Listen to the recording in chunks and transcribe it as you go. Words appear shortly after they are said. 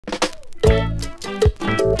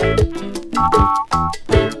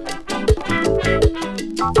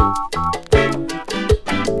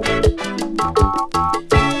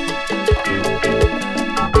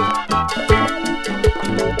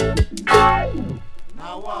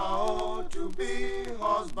Nawa oh, to be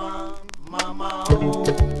husband, mama oh,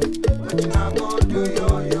 wetin I go do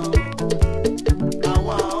yo yo.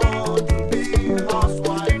 Nawa oh, to be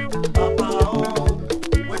housewife, papa oh,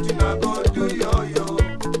 wetin I go do yo yo.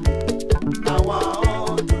 Nawa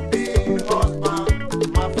oh, to be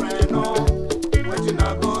husband, my friend oh, wetin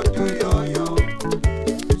I go do yo yo.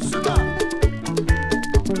 Sugar.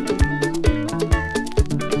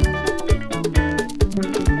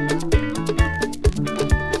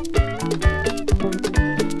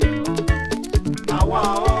 Nawa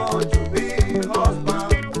oh, to be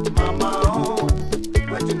husband, mama oh,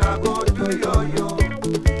 wetin I go do yo yo.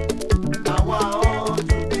 Nawa oh,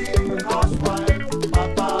 to be housewife,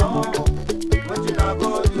 papa oh, wetin I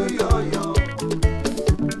go do yo yo.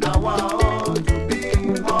 Nawa oh, to be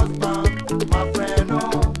husband, my friend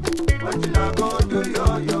oh, wetin I go do yo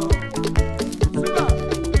yo.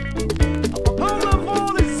 En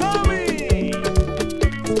avant les amis,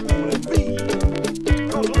 pour les filles,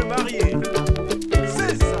 quand on est marié,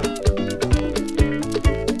 c'est ça.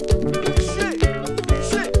 Coucher,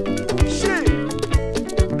 coucher, coucher.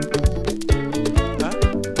 Hein?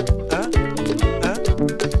 Hein? Hein?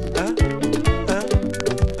 Hein? Hein?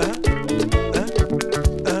 Hein? Hein?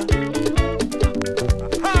 Hein?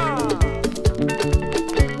 Ah!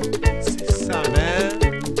 C'est ça, man.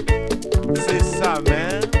 C'est ça,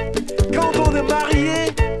 man. Quand on est marié,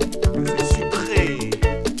 c'est sucré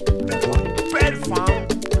d'avoir une belle femme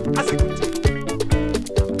à ses côtés.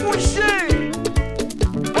 Coucher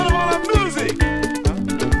en avant la musique.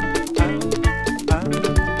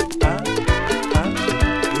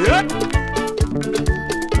 Yep.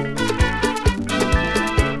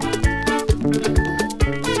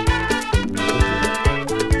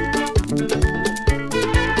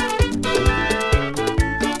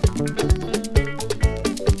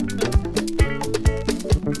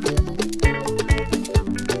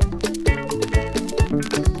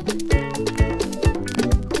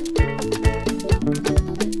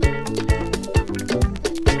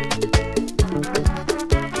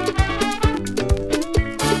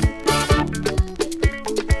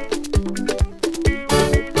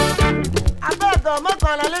 Make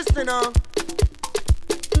una listen oh.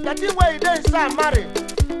 The thing where you dey inside marry,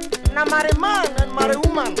 na marry man and marry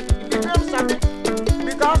woman. You don't sabi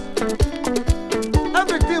because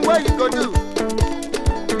everything where you go do,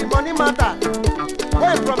 the money matter,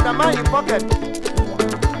 going from the man in pocket.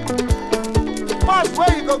 First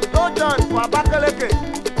where you go down for Abakaleke,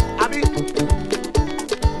 abi,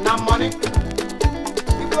 na money.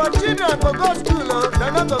 If your children go school oh,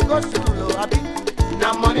 they no go school oh, abi,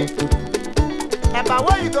 na money. But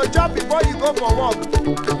where you go job before you go for work,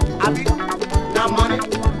 abi, na money.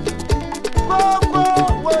 Go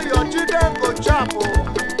where your children go job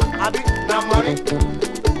oh, abi, na money.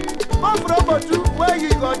 Go from to where you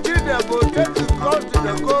go children go take you cross to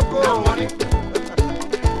the go, na money.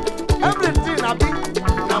 Everything abi,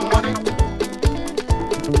 na money.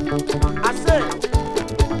 I say,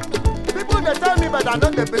 people they tell me but I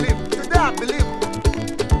don't believe. Today I believe.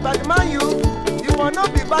 But man you will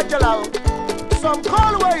not be bachelor. Some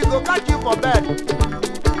call where you go catch you for bed.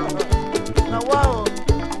 Now wow,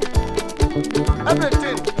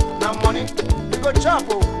 everything na money. You go chop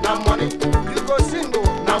oh, na money. You go sing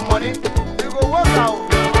oh, na money. You go work out,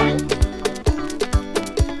 na money.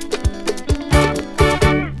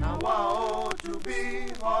 Now wow, to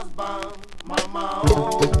be husband, mama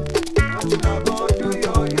oh.